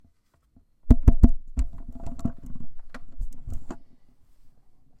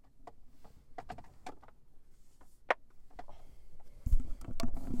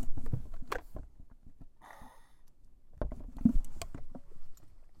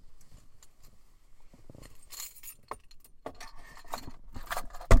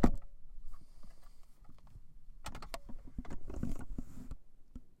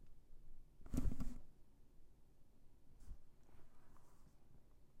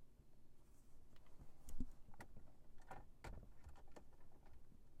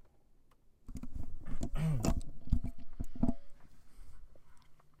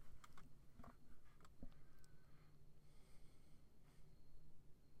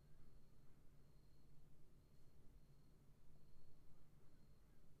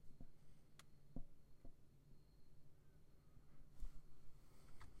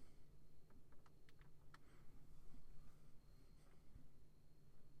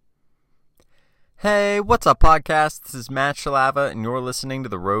Hey, what's up, podcast? This is Matt Shalava, and you're listening to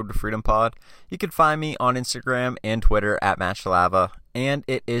the Road to Freedom Pod. You can find me on Instagram and Twitter at Matt Shalava, and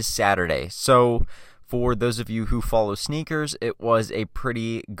it is Saturday. So, for those of you who follow sneakers, it was a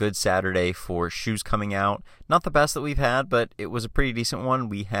pretty good Saturday for shoes coming out. Not the best that we've had, but it was a pretty decent one.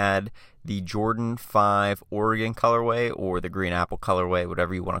 We had the Jordan 5 Oregon colorway, or the Green Apple colorway,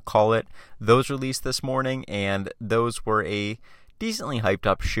 whatever you want to call it. Those released this morning, and those were a decently hyped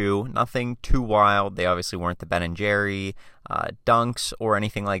up shoe, nothing too wild. They obviously weren't the Ben & Jerry Dunks or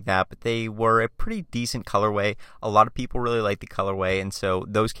anything like that, but they were a pretty decent colorway. A lot of people really like the colorway, and so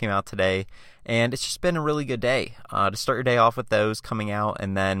those came out today, and it's just been a really good day to start your day off with those coming out,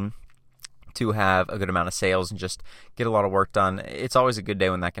 and then to have a good amount of sales and just get a lot of work done. It's always a good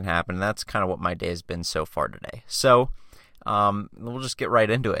day when that can happen, and that's kind of what my day has been so far today. So we'll just get right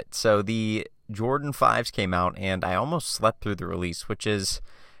into it. So the Jordan 5s came out, and I almost slept through the release, which is,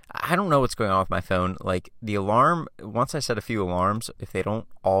 I don't know what's going on with my phone. Like, the alarm, once I set a few alarms, if they don't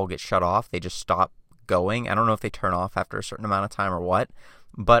all get shut off, they just stop going. I don't know if they turn off after a certain amount of time or what,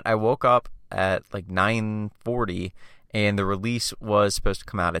 but I woke up at like 9:40, and the release was supposed to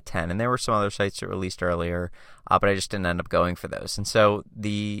come out at 10, and there were some other sites that released earlier, but I just didn't end up going for those. And so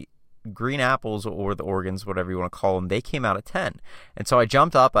the Green Apples, or the Oregons, whatever you want to call them, they came out at 10. And so I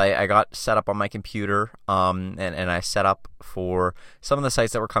jumped up, I got set up on my computer, and I set up for some of the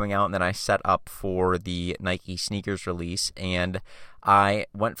sites that were coming out, and then I set up for the Nike sneakers release, and I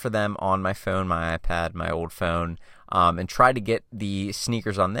went for them on my phone, my iPad, my old phone, and tried to get the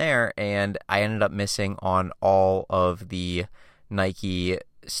sneakers on there, and I ended up missing on all of the Nike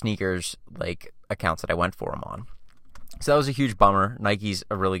sneakers like accounts that I went for them on. So that was a huge bummer. Nike's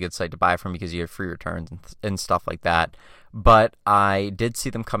a really good site to buy from because you have free returns and stuff like that. But I did see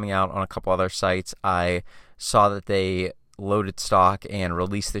them coming out on a couple other sites. I saw that they loaded stock and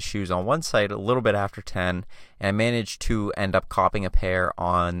released the shoes on one site a little bit after 10, and I managed to end up copping a pair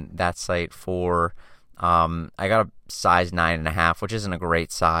on that site for, I got a size 9.5, which isn't a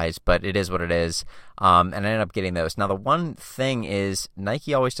great size, but it is what it is. And I ended up getting those. Now, the one thing is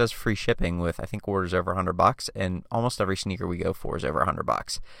Nike always does free shipping with, I think, orders over $100, and almost every sneaker we go for is over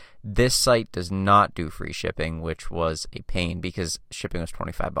 $100. This site does not do free shipping, which was a pain because shipping was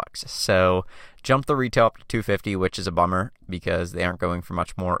 $25. So jumped the retail up to $250, which is a bummer because they aren't going for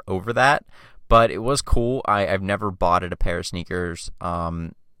much more over that. But it was cool. I've never bought a pair of sneakers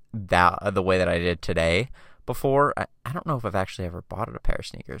the way that I did today before. I don't know if I've actually ever bought a pair of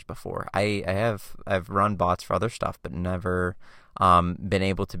sneakers before. I've run bots for other stuff, but never been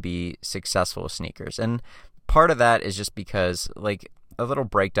able to be successful with sneakers. And part of that is just because, like, a little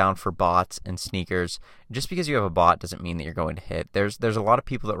breakdown for bots and sneakers, just because you have a bot doesn't mean that you're going to hit. There's a lot of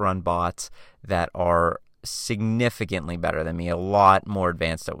people that run bots that are significantly better than me, a lot more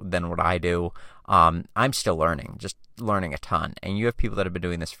advanced than what I do. I'm still learning, just learning a ton. And you have people that have been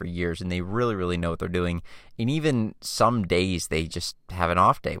doing this for years, and they really, really know what they're doing. And even some days they just have an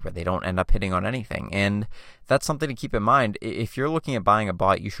off day where they don't end up hitting on anything. And that's something to keep in mind. If you're looking at buying a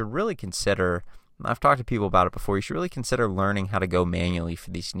bot, you should really consider, I've talked to people about it before, you should really consider learning how to go manually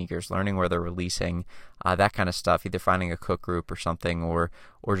for these sneakers, learning where they're releasing, that kind of stuff, either finding a cook group or something, or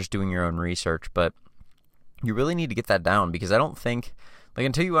just doing your own research. But you really need to get that down, because I don't think, like,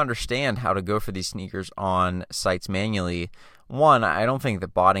 until you understand how to go for these sneakers on sites manually, one, I don't think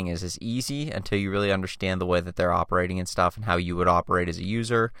that botting is as easy until you really understand the way that they're operating and stuff, and how you would operate as a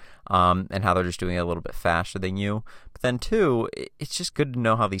user, and how they're just doing it a little bit faster than you. But then two, it's just good to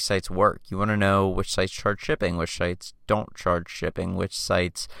know how these sites work. You want to know which sites charge shipping, which sites don't charge shipping, which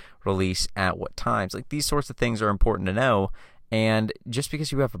sites release at what times. Like, these sorts of things are important to know. And just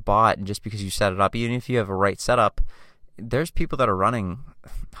because you have a bot and just because you set it up, even if you have a right setup, there's people that are running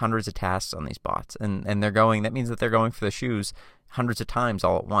hundreds of tasks on these bots, and that means that they're going for the shoes hundreds of times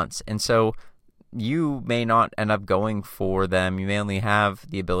all at once. And so you may not end up going for them. You may only have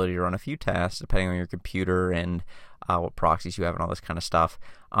the ability to run a few tasks depending on your computer and what proxies you have and all this kind of stuff.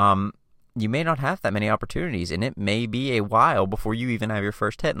 You may not have that many opportunities, and it may be a while before you even have your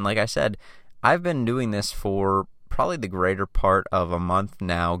first hit. And like I said, I've been doing this for probably the greater part of a month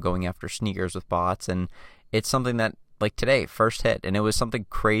now, going after sneakers with bots, and it's something that, like today, first hit, and it was something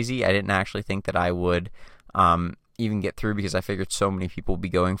crazy. I didn't actually think that I would even get through, because I figured so many people would be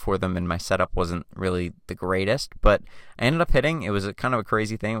going for them, and my setup wasn't really the greatest, but I ended up hitting. It was a kind of a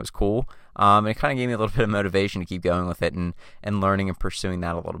crazy thing. It was cool, and it kind of gave me a little bit of motivation to keep going with it and learning and pursuing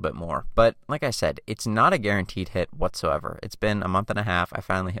that a little bit more. But like I said, it's not a guaranteed hit whatsoever. It's been a month and a half. I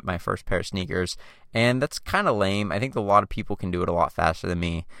finally hit my first pair of sneakers, and that's kind of lame. I think a lot of people can do it a lot faster than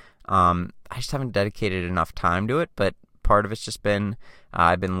me. I just haven't dedicated enough time to it, but part of it's just been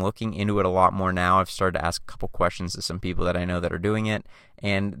I've been looking into it a lot more now. I've started to ask a couple questions to some people that I know that are doing it,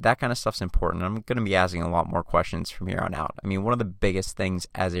 and that kind of stuff's important. I'm going to be asking a lot more questions from here on out. I mean, one of the biggest things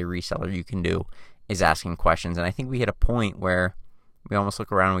as a reseller you can do is asking questions, and I think we hit a point where we almost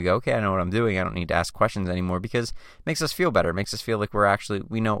look around and we go, okay, I know what I'm doing. I don't need to ask questions anymore, because it makes us feel better. It makes us feel like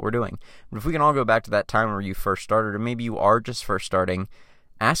we know what we're doing. But if we can all go back to that time where you first started, or maybe you are just first starting,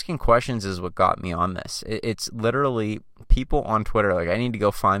 asking questions is what got me on this. It's literally people on Twitter. Like, I need to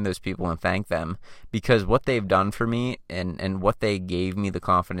go find those people and thank them, because what they've done for me and what they gave me the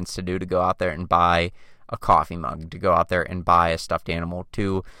confidence to do, to go out there and buy a coffee mug, to go out there and buy a stuffed animal,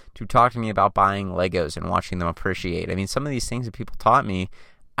 to talk to me about buying Legos and watching them appreciate. I mean, some of these things that people taught me,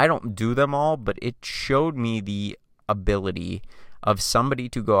 I don't do them all, but it showed me the ability of somebody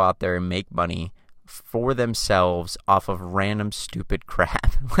to go out there and make money for themselves off of random stupid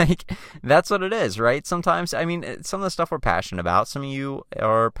crap. Like, that's what it is, right? Sometimes, I mean, some of the stuff we're passionate about, some of you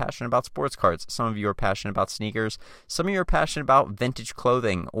are passionate about sports cards, some of you are passionate about sneakers, some of you are passionate about vintage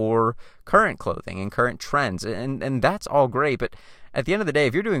clothing or current clothing and current trends, and that's all great. But at the end of the day,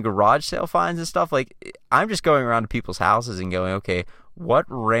 if you're doing garage sale finds and stuff, like, I'm just going around to people's houses and going, okay, what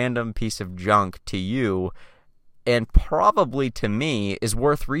random piece of junk to you, and probably to me, is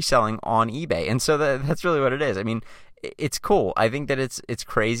worth reselling on eBay? And so that's really what it is. I mean, it's cool. I think that it's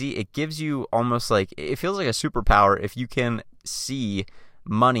crazy. It gives you almost like, it feels like a superpower if you can see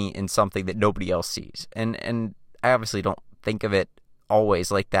money in something that nobody else sees. And I obviously don't think of it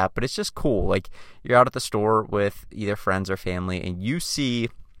always like that, but it's just cool. Like, you're out at the store with either friends or family, and you see,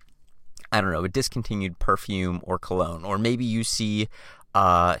 I don't know, a discontinued perfume or cologne, or maybe you see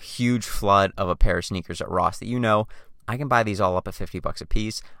a huge flood of a pair of sneakers at Ross that, you know, I can buy these all up at $50 a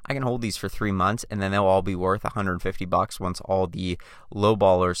piece. I can hold these for 3 months, and then they'll all be worth $150 once all the low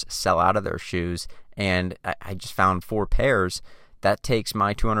ballers sell out of their shoes. And I just found 4 pairs. That takes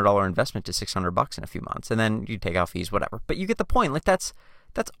my $200 investment to $600 in a few months, and then you take out fees, whatever. But you get the point. Like, that's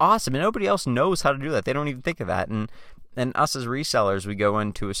awesome, and nobody else knows how to do that. They don't even think of that. And us as resellers, we go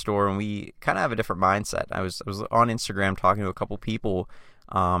into a store and we kind of have a different mindset. I was on Instagram talking to a couple people,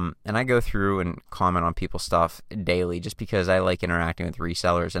 and I go through and comment on people's stuff daily just because I like interacting with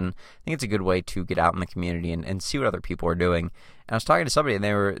resellers, and I think it's a good way to get out in the community and see what other people are doing. And I was talking to somebody, and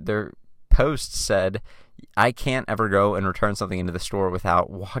their post said, I can't ever go and return something into the store without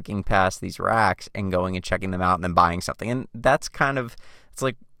walking past these racks and going and checking them out and then buying something. And that's kind of, it's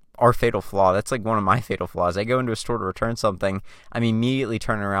like our fatal flaw. That's like one of my fatal flaws. I go into a store to return something, I'm immediately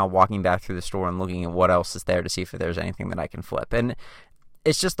turning around, walking back through the store and looking at what else is there to see if there's anything that I can flip. And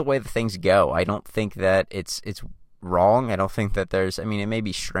it's just the way that things go. I don't think that it's wrong. I don't think that there's, I mean, it may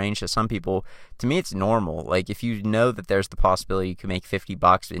be strange to some people. To me, it's normal. Like, if you know that there's the possibility you can make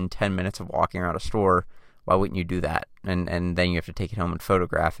 $50 in 10 minutes of walking around a store, why wouldn't you do that? And then you have to take it home and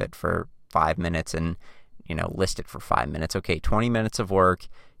photograph it for 5 minutes and, you know, list it for 5 minutes. Okay, 20 minutes of work,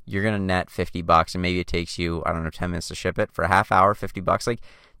 you're going to net $50, and maybe it takes you, I don't know, 10 minutes to ship it. For a half hour, $50. Like,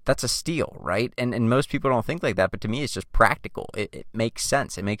 that's a steal, right? And most people don't think like that, but to me, it's just practical. It makes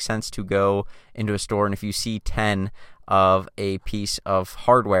sense. It makes sense to go into a store, and if you see 10 of a piece of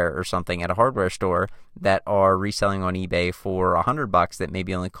hardware or something at a hardware store that are reselling on eBay for $100 that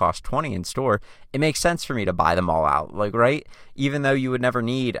maybe only cost $20 in store, it makes sense for me to buy them all out. Like, right? Even though you would never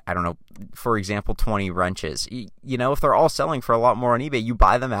need, I don't know, for example, 20 wrenches. You know, if they're all selling for a lot more on eBay, you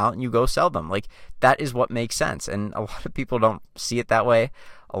buy them out and you go sell them. Like, that is what makes sense. And a lot of people don't see it that way.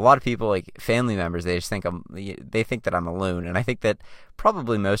 A lot of people, like family members, they just think they think that I'm a loon. And I think that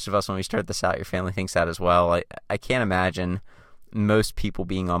probably most of us, when we start this out, your family thinks that as well. I can't imagine most people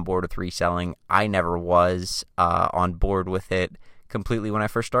being on board with reselling. I never was on board with it completely when I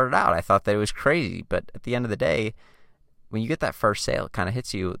first started out. I thought that it was crazy. But at the end of the day, when you get that first sale, it kind of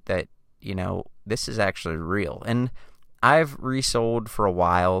hits you that, you know, this is actually real. And I've resold for a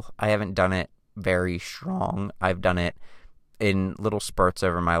while. I haven't done it very strong. I've done it in little spurts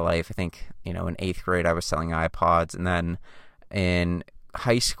over my life. I think, you know, in 8th grade, I was selling iPods. And then in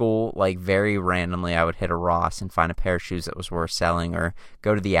high school, like, very randomly, I would hit a Ross and find a pair of shoes that was worth selling, or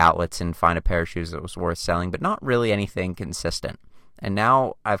go to the outlets and find a pair of shoes that was worth selling, but not really anything consistent. And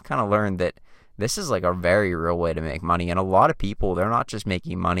now I've kind of learned that this is like a very real way to make money. And a lot of people, they're not just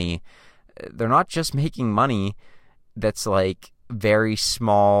making money that's like very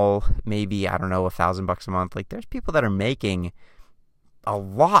small, maybe, I don't know, $1,000 a month. Like, there's people that are making a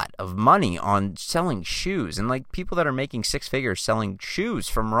lot of money on selling shoes, and like people that are making 6 figures selling shoes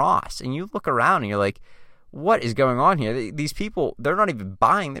from Ross. And you look around and you're like, what is going on here? These people, they're not even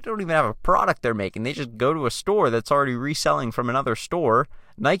buying. They don't even have a product they're making. They just go to a store that's already reselling from another store,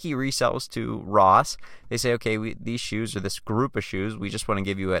 Nike resells to Ross. They say, okay, these shoes or this group of shoes, we just want to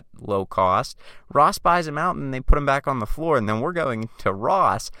give you at low cost. Ross buys them out and they put them back on the floor, and then we're going to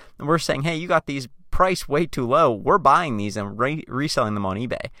Ross and we're saying, hey, you got these priced way too low. We're buying these and reselling them on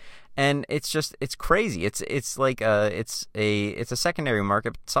eBay. And it's crazy. It's like it's a secondary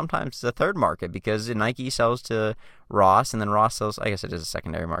market, but sometimes it's a third market, because Nike sells to Ross and then Ross sells. I guess it is a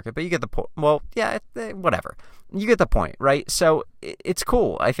secondary market, but you get the point. Well, yeah, whatever. You get the point, right? So it's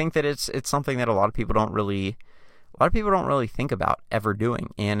cool. I think that it's something that a lot of people don't really think about ever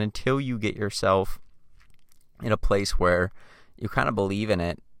doing. And until you get yourself in a place where you kind of believe in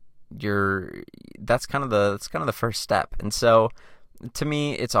it, that's kind of the first step. And so, to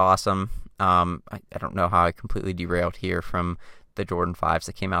me, it's awesome. I don't know how I completely derailed here from the Jordan 5s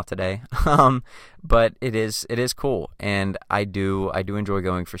that came out today. But it is cool, and I do enjoy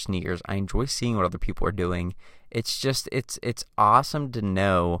going for sneakers. I enjoy seeing what other people are doing. It's awesome to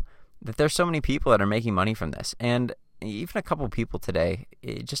know that there's so many people that are making money from this. And even a couple people today,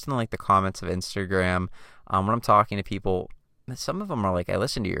 just in like the comments of Instagram, when I'm talking to people, some of them are like, I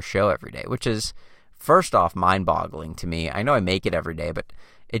listen to your show every day, which is, first off, mind-boggling to me. I know I make it every day, but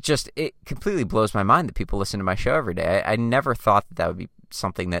it completely blows my mind that people listen to my show every day. I never thought that would be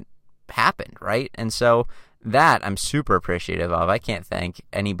something that happened, right? And so that I'm super appreciative of. I can't thank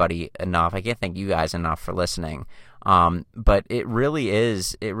anybody enough. I can't thank you guys enough for listening. But it really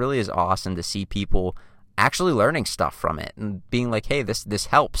is awesome to see people actually learning stuff from it and being like, hey, this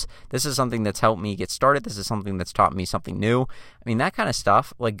helps. This is something that's helped me get started. This is something that's taught me something new. I mean, that kind of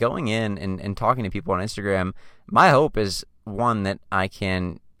stuff, like going in and talking to people on Instagram, my hope is, one, that I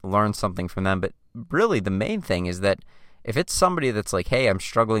can learn something from them. But really the main thing is that if it's somebody that's like, hey, I'm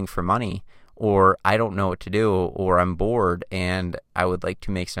struggling for money, or I don't know what to do, or I'm bored and I would like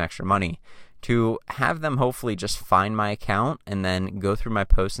to make some extra money, to have them hopefully just find my account and then go through my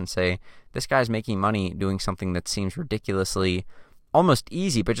posts and say, this guy's making money doing something that seems ridiculously almost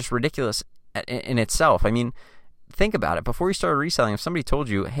easy, but just ridiculous in itself. I mean, think about it. Before you started reselling, if somebody told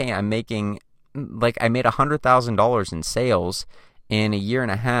you, hey, I made $100,000 in sales in a year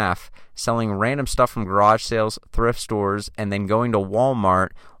and a half selling random stuff from garage sales, thrift stores, and then going to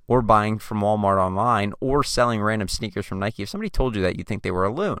Walmart or buying from Walmart online, or selling random sneakers from Nike, if somebody told you that, you'd think they were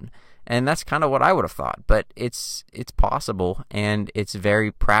a loon. And that's kind of what I would have thought. But it's possible, and it's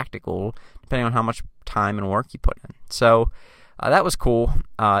very practical depending on how much time and work you put in. So that was cool.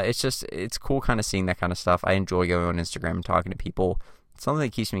 It's cool kind of seeing that kind of stuff. I enjoy going on Instagram and talking to people. It's something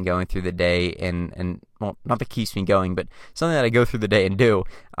that keeps me going through the day, and well, not that keeps me going, but something that I go through the day and do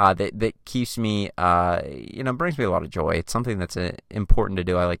that keeps me, brings me a lot of joy. It's something that's important to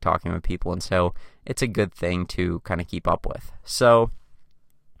do. I like talking with people, and so it's a good thing to kind of keep up with. So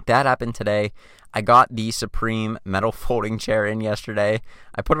that happened today. I got the Supreme metal folding chair in yesterday.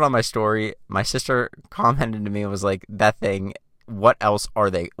 I put it on my story. My sister commented to me and was like, that thing, what else are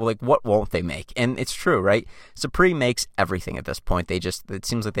they? Like, what won't they make? And it's true, right? Supreme makes everything at this point. It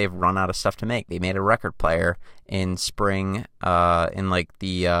seems like they've run out of stuff to make. They made a record player in spring, in like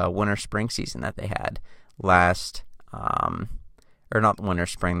the winter spring season that they had last, or not the winter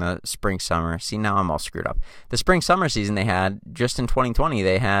spring, the spring summer. See, now I'm all screwed up. The spring summer season they had, just in 2020,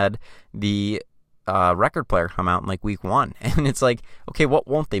 they had the record player come out in like week 1, and it's like, okay, what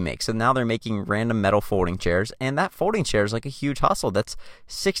won't they make? So now they're making random metal folding chairs, and that folding chair is like a huge hustle. That's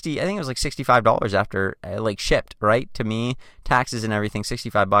I think it was like $65 after like shipped, right? To me, taxes and everything,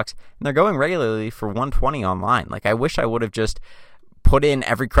 $65, and they're going regularly for $120 online. Like, I wish I would have just put in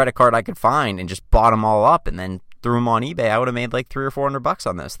every credit card I could find and just bought them all up and then threw them on eBay. I would have made like $300 or $400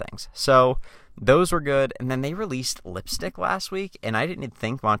 on those things. So those were good. And then they released lipstick last week, and I didn't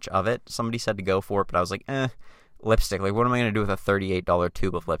think much of it. Somebody said to go for it, but I was like, lipstick. Like, what am I going to do with a $38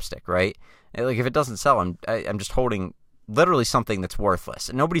 tube of lipstick, right? Like, if it doesn't sell, I'm just holding literally something that's worthless.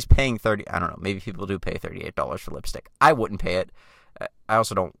 And nobody's paying I don't know, maybe people do pay $38 for lipstick. I wouldn't pay it. I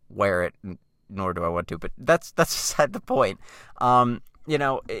also don't wear it, nor do I want to, but that's beside the point.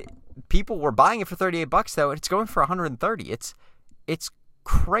 People were buying it for $38 though, and it's going for $130. It's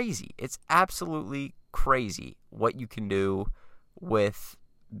crazy. It's absolutely crazy what you can do with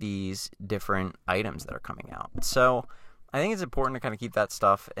these different items that are coming out. So I think it's important to kind of keep that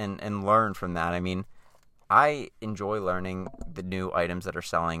stuff and learn from that. I mean, I enjoy learning the new items that are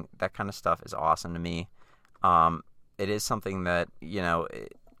selling. That kind of stuff is awesome to me. It is something that,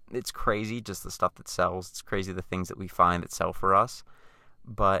 it's crazy, just the stuff that sells. It's crazy the things that we find that sell for us.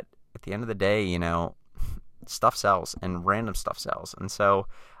 But at the end of the day, stuff sells, and random stuff sells. And so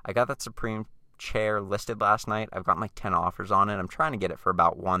I got that Supreme chair listed last night. I've gotten like 10 offers on it. I'm trying to get it for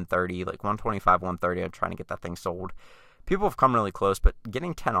about $130, like $125, $130. I'm trying to get that thing sold people have come really close, but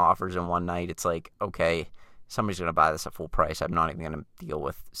getting 10 offers in one night, it's like, okay, somebody's going to buy this at full price. I'm not even going to deal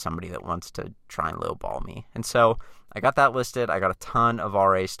with somebody that wants to try and lowball me. And so I got that listed. I got a ton of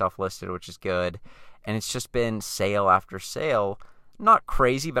RA stuff listed, which is good. And it's just been sale after sale. Not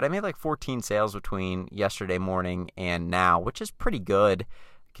crazy, but I made like 14 sales between yesterday morning and now, which is pretty good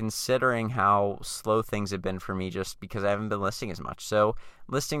considering how slow things have been for me just because I haven't been listing as much. So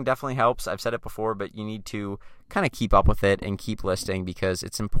listing definitely helps. I've said it before, but you need to kind of keep up with it and keep listing because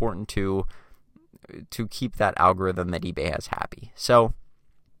it's important to keep that algorithm that eBay has happy. So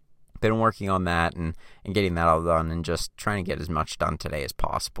been working on that and getting that all done and just trying to get as much done today as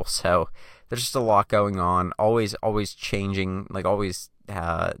possible. So there's just a lot going on, always changing, like always,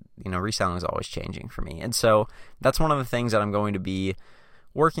 reselling is always changing for me. And so that's one of the things that I'm going to be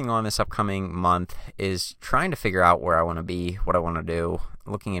working on this upcoming month is trying to figure out where I want to be, what I want to do,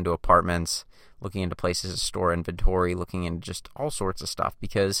 looking into apartments, looking into places to store inventory, looking into just all sorts of stuff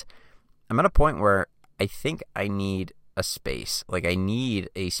because I'm at a point where I think I need a space. Like I need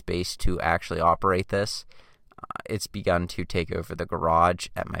a space to actually operate this. It's begun to take over the garage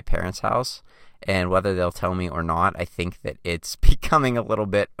at my parents' house, and whether they'll tell me or not, I think that it's becoming a little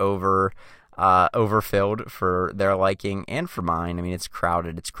bit overfilled for their liking and for mine. I mean, it's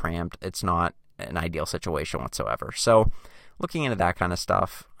crowded, it's cramped, it's not an ideal situation whatsoever. So looking into that kind of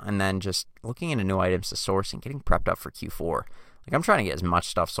stuff, and then just looking into new items to source and getting prepped up for Q4. Like I'm trying to get as much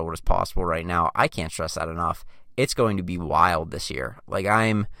stuff sold as possible right now. I can't stress that enough. It's going to be wild this year. Like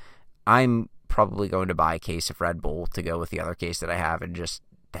I'm probably going to buy a case of Red Bull to go with the other case that I have and just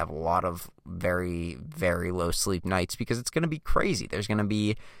have a lot of very, very low sleep nights because it's going to be crazy. There's going to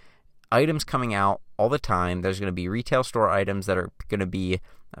be items coming out all the time. There's going to be retail store items that are going to be,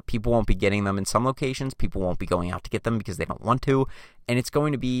 people won't be getting them in some locations. People won't be going out to get them because they don't want to. And it's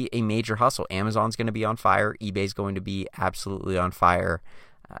going to be a major hustle. Amazon's going to be on fire. eBay's going to be absolutely on fire.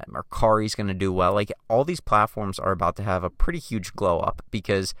 Mercari's going to do well. Like all these platforms are about to have a pretty huge glow up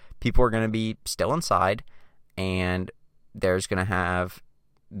because people are going to be still inside and there's going to have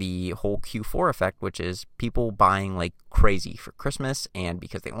the whole Q4 effect, which is people buying like crazy for Christmas and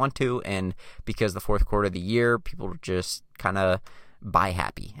because they want to and because the fourth quarter of the year, people just kind of buy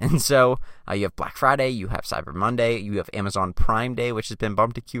happy. And so you have Black Friday, you have Cyber Monday, you have Amazon Prime Day, which has been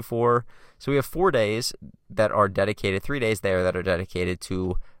bumped to Q4. So we have 4 days that are dedicated, 3 days there that are dedicated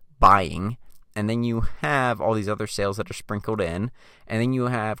to buying. And then you have all these other sales that are sprinkled in. And then you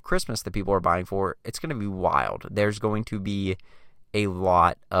have Christmas that people are buying for. It's going to be wild. There's going to be a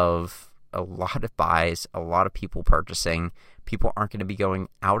lot of buys, a lot of people purchasing. People aren't going to be going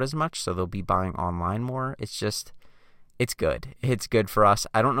out as much, so they'll be buying online more. It's good. It's good for us.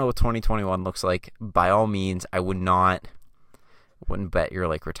 I don't know what 2021 looks like. By all means, I wouldn't bet your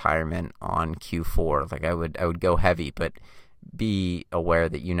like retirement on Q4. Like I would go heavy, but be aware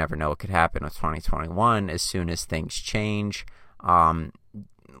that you never know what could happen with 2021 as soon as things change.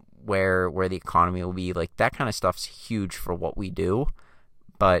 Where the economy will be, like that kind of stuff's huge for what we do.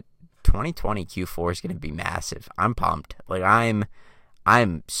 But 2020 Q4 is going to be massive. I'm pumped. Like I'm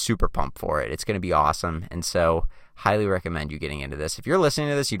super pumped for it. It's going to be awesome. And so highly recommend you getting into this. If you're listening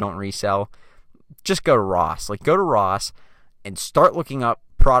to this, you don't resell, just go to Ross. Like go to Ross and start looking up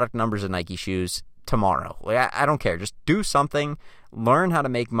product numbers of Nike shoes tomorrow. Like I don't care. Just do something. Learn how to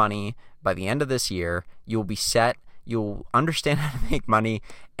make money. By the end of this year, you'll be set. You'll understand how to make money.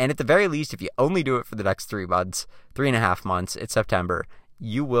 And at the very least, if you only do it for the next 3 months, 3.5 months, it's September,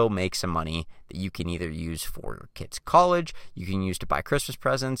 you will make some money that you can either use for your kids' college, you can use to buy Christmas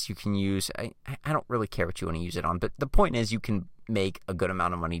presents, you can use, I don't really care what you want to use it on, but the point is you can make a good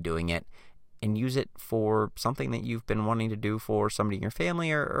amount of money doing it and use it for something that you've been wanting to do for somebody in your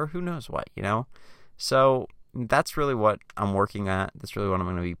family or who knows what, you know? So that's really what I'm working at. That's really what I'm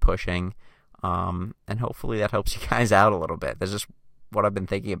going to be pushing. And hopefully that helps you guys out a little bit. That's just what I've been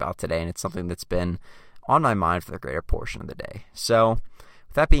thinking about today, and it's something that's been on my mind for the greater portion of the day. So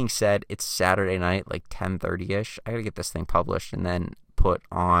with that being said, it's Saturday night, like 10:30ish. I gotta get this thing published and then put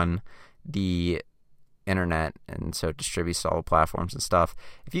on the internet, and so distribute to all the platforms and stuff.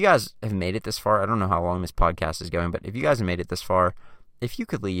 If you guys have made it this far, I don't know how long this podcast is going, but if you guys have made it this far, if you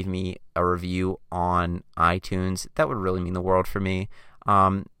could leave me a review on iTunes, that would really mean the world for me.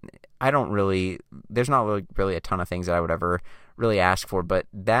 There's not really a ton of things that I would ever really ask for, but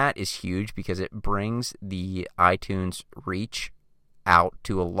that is huge because it brings the iTunes reach out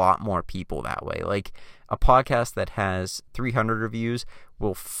to a lot more people that way. Like a podcast that has 300 reviews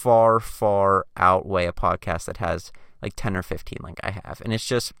will far, far outweigh a podcast that has like 10 or 15 like I have. And it's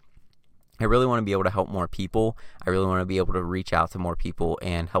I really want to be able to help more people. I really want to be able to reach out to more people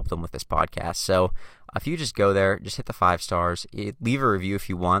and help them with this podcast. So if you just go there, just hit the 5 stars, leave a review if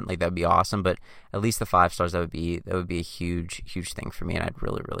you want, like that would be awesome. But at least the 5 stars, that would be a huge thing for me, and I'd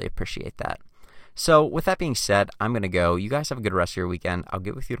really appreciate that. So with that being said, I'm going to go. You guys have a good rest of your weekend. I'll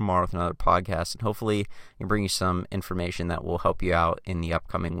get with you tomorrow with another podcast, and hopefully I can bring you some information that will help you out in the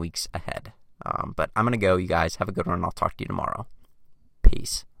upcoming weeks ahead. But I'm going to go. You guys have a good one, and I'll talk to you tomorrow.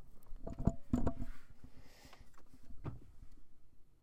 Peace.